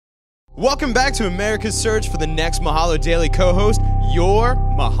Welcome back to America's search for the next Mahalo Daily co-host, your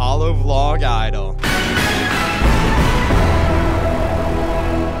Mahalo VLOG Idol.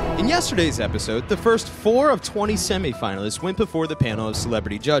 In yesterday's episode, the first 4 of 20 semifinalists went before the panel of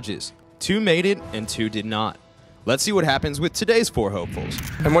celebrity judges. 2 made it and 2 did not. Let's see what happens with today's 4 hopefuls.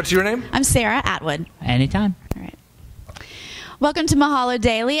 And what's your name? I'm Sarah Atwood. Anytime. All right. Welcome to Mahalo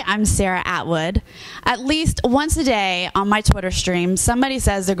Daily. I'm Sarah Atwood. At least once a day on my Twitter stream, somebody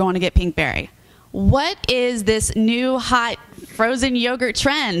says they're going to get Pinkberry. What is this new hot frozen yogurt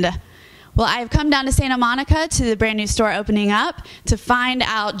trend? Well, I've come down to Santa Monica to the brand new store opening up to find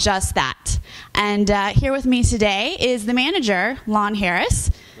out just that. And here with me today is the manager, Ladan Harris.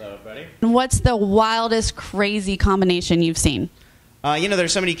 Hello, everybody. What's the wildest, crazy combination you've seen?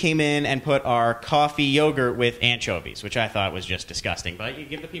 There's somebody came in and put our coffee yogurt with anchovies, which I thought was just disgusting. But you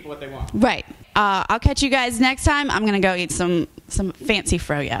give the people what they want. Right. I'll catch you guys next time. I'm going to go eat some fancy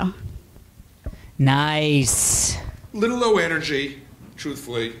froyo. Nice. Little low energy,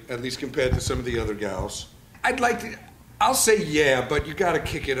 truthfully, at least compared to some of the other gals. I'll say yeah, but you got to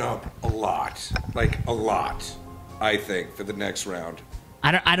kick it up a lot. Like a lot, I think, for the next round.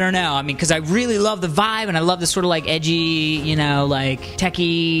 I don't know. I mean, because I really love the vibe, and I love this sort of like edgy, like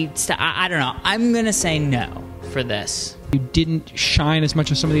techie stuff. I don't know. I'm gonna say no for this. You didn't shine as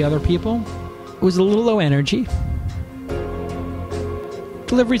much as some of the other people. It was a little low energy.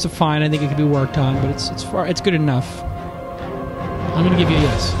 Deliveries are fine. I think it could be worked on, but it's good enough. I'm gonna give you a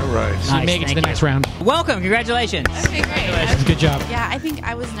yes. All right. So you make it to the next round. Welcome. Congratulations. Okay, great. Congratulations. Good job. Yeah, I think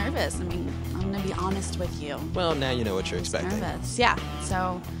I was nervous. I mean, I'm going to be honest with you. Well, now you know what you're expecting. Nervous. Yeah,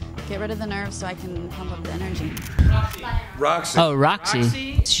 so get rid of the nerves so I can pump up the energy. Roxy. Oh,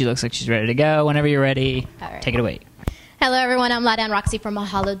 Roxy. She looks like she's ready to go. Whenever you're ready, right. Take it away. Hello everyone, I'm Ladan Roxy from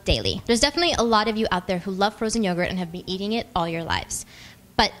Mahalo Daily. There's definitely a lot of you out there who love frozen yogurt and have been eating it all your lives.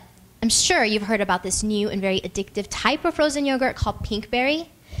 But I'm sure you've heard about this new and very addictive type of frozen yogurt called Pinkberry.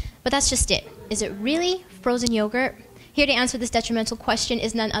 But that's just it. Is it really frozen yogurt? Here to answer this detrimental question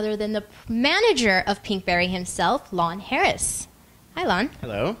is none other than the manager of Pinkberry himself, Ladan Harris. Hi, Ladan.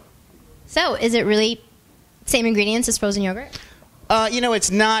 Hello. So, is it really same ingredients as frozen yogurt?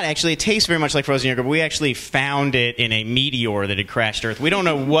 It's not actually. It tastes very much like frozen yogurt, but we actually found it in a meteor that had crashed Earth. We don't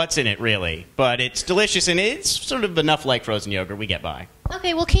know what's in it, really, but it's delicious, and it's sort of enough like frozen yogurt. We get by.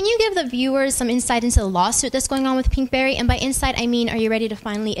 Okay, well, can you give the viewers some insight into the lawsuit that's going on with Pinkberry? And by insight, I mean, are you ready to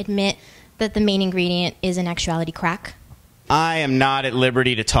finally admit that the main ingredient is in actuality crack? I am not at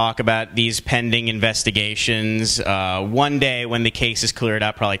liberty to talk about these pending investigations. One day, when the case is cleared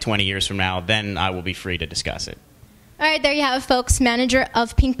up, probably 20 years from now, then I will be free to discuss it. All right, there you have it, folks. Manager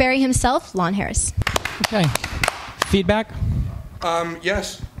of Pinkberry himself, Ladan Harris. Okay. Feedback?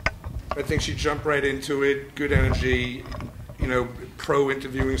 Yes. I think she jumped right into it. Good energy, pro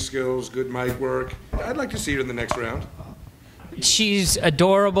interviewing skills, good mic work. I'd like to see her in the next round. She's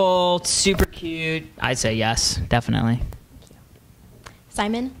adorable, super cute. I'd say yes, definitely.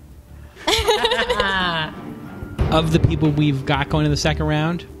 Simon? Of the people we've got going to the second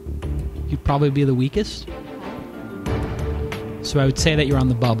round, you'd probably be the weakest. So I would say that you're on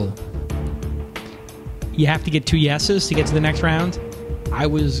the bubble. You have to get 2 yeses to get to the next round.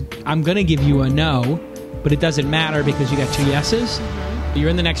 I'm going to give you a no, but it doesn't matter because you got 2 yeses. You're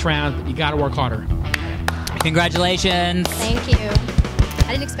in the next round, but you got to work harder. Congratulations. Thank you.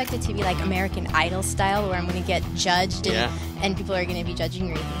 I didn't expect it to be like American Idol style where I'm going to get judged and people are going to be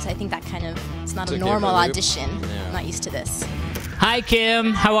judging me. So I think that it's not a normal audition. Yeah. I'm not used to this. Hi,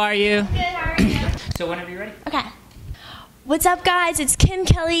 Kim. How are you? Good, how are you? So whenever you're ready. Okay. What's up, guys? It's Kim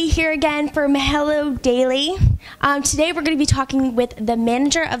Kelly here again for Mahalo Daily. Today we're going to be talking with the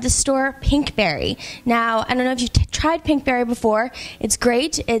manager of the store, Pinkberry. Now, I don't know if you've tried Pinkberry before. It's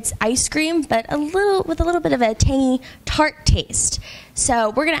great. It's ice cream, but with a little bit of a tangy, tart taste.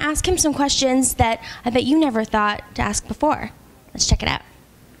 So we're going to ask him some questions that I bet you never thought to ask before. Let's check it out.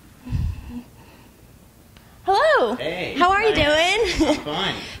 Hello. Hey. How are you doing?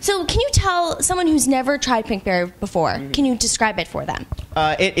 Fine. So can you tell someone who's never tried Pinkberry before, can you describe it for them?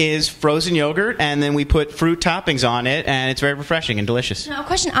 It is frozen yogurt, and then we put fruit toppings on it, and it's very refreshing and delicious. Now, a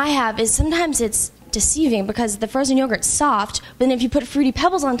question I have is sometimes it's deceiving because the frozen yogurt's soft, but then if you put Fruity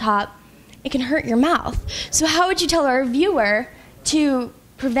Pebbles on top, it can hurt your mouth. So how would you tell our viewer to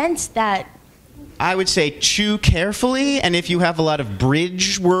prevent that? I would say chew carefully, and if you have a lot of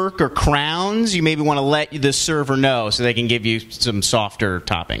bridge work or crowns, you maybe want to let the server know so they can give you some softer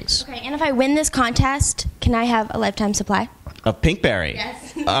toppings. Okay, and if I win this contest, can I have a lifetime supply? Of Pinkberry?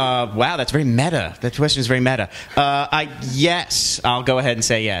 Yes. Wow, that's very meta. That question is very meta. Yes, I'll go ahead and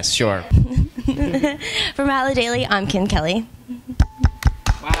say yes, sure. For Mahalo Daily, I'm Kim Kelly.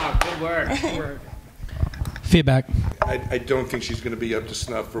 Wow, good Word. Feedback. I don't think she's going to be up to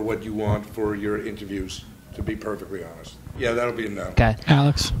snuff for what you want for your interviews, to be perfectly honest. Yeah, that'll be a no. Okay.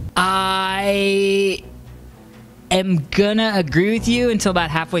 Alex. I am gonna agree with you until about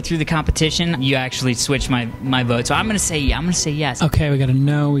halfway through the competition. You actually switched my vote, so I'm gonna say yes. Okay, we got a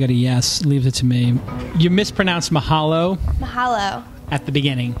no, we got a yes. Leaves it to me. You mispronounced Mahalo Mahalo. at the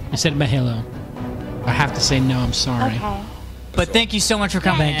beginning. You said Mahalo. I have to say no, I'm sorry. Okay. But thank you so much for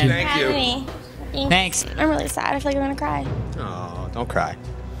coming. Thank you. Thank you. Having me. Thanks. I'm really sad. I feel like I'm gonna cry. Oh, don't cry.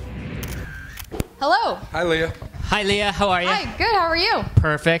 Hello. Hi, Leah. Hi, Leah. How are you? Hi, good. How are you?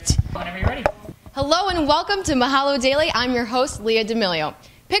 Perfect. Whenever you're ready. Hello and welcome to Mahalo Daily. I'm your host, Leah D'Emilio.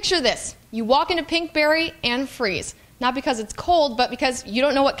 Picture this. You walk into Pinkberry and freeze. Not because it's cold, but because you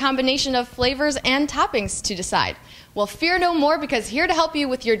don't know what combination of flavors and toppings to decide. Well, fear no more, because here to help you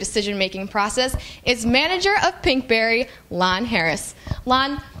with your decision-making process is manager of Pinkberry, Lon Harris.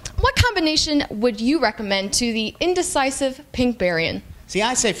 Lon, what combination would you recommend to the indecisive Pinkberryan? See,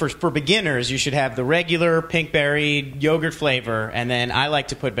 I say for beginners, you should have the regular Pinkberry yogurt flavor, and then I like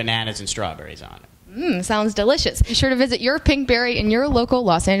to put bananas and strawberries on it. Sounds delicious. Be sure to visit your Pinkberry in your local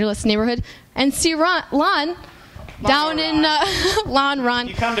Los Angeles neighborhood and see Lon down in Ron. If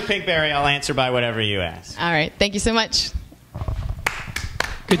you come to Pinkberry, I'll answer by whatever you ask. All right. Thank you so much.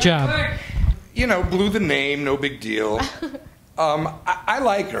 Good job. You know, blew the name, no big deal. I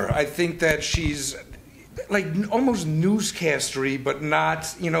like her. I think that she's like almost newscastery, but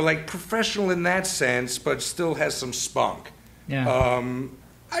not, you know, like professional in that sense, but still has some spunk. Yeah. I'm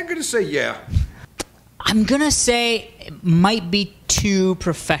going to say yeah. I'm gonna say it might be too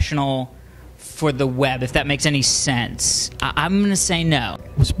professional for the web, if that makes any sense. I'm gonna say no.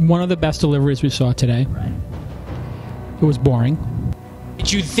 It was one of the best deliveries we saw today. Right. It was boring.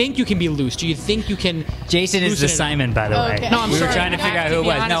 Do you think you can be loose? Do you think you can? Jason is loosen the it up? Simon, by the way. Okay. No, I'm we sorry. were trying to figure out who it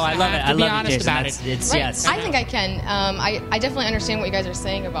was. No, I love it. I love you, Jason. About It's Right. yes. I think I can. I definitely understand what you guys are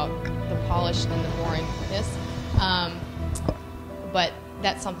saying about the polish and the boringness, but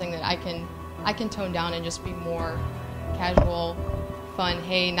that's something that I can tone down and just be more casual, fun.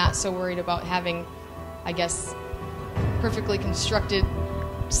 Hey, not so worried about having, I guess, perfectly constructed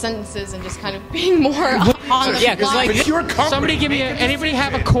sentences and just kind of being more on the Yeah, 'cause, fly. like, But you're Somebody give me anybody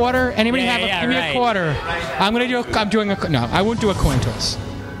have a quarter? Anybody give me a quarter? I'm doing a no. I won't do a coin toss.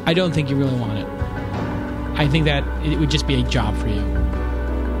 I don't think you really want it. I think that it would just be a job for you.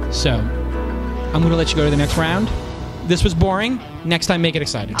 So I'm gonna let you go to the next round. This was boring. Next time, make it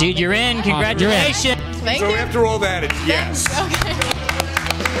exciting. Dude, you're in. Congratulations. Thank So you. after all that, it's yes. Okay.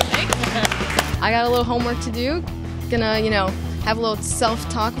 I got a little homework to do. Gonna, have a little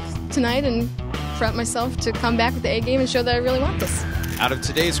self-talk tonight and prep myself to come back with the A game and show that I really want this. Out of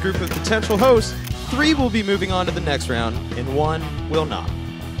today's group of potential hosts, 3 will be moving on to the next round, and 1 will not.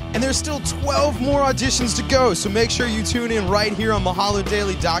 And there's still 12 more auditions to go, so make sure you tune in right here on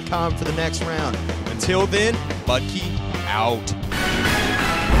MahaloDaily.com for the next round. Until then, Budkey out.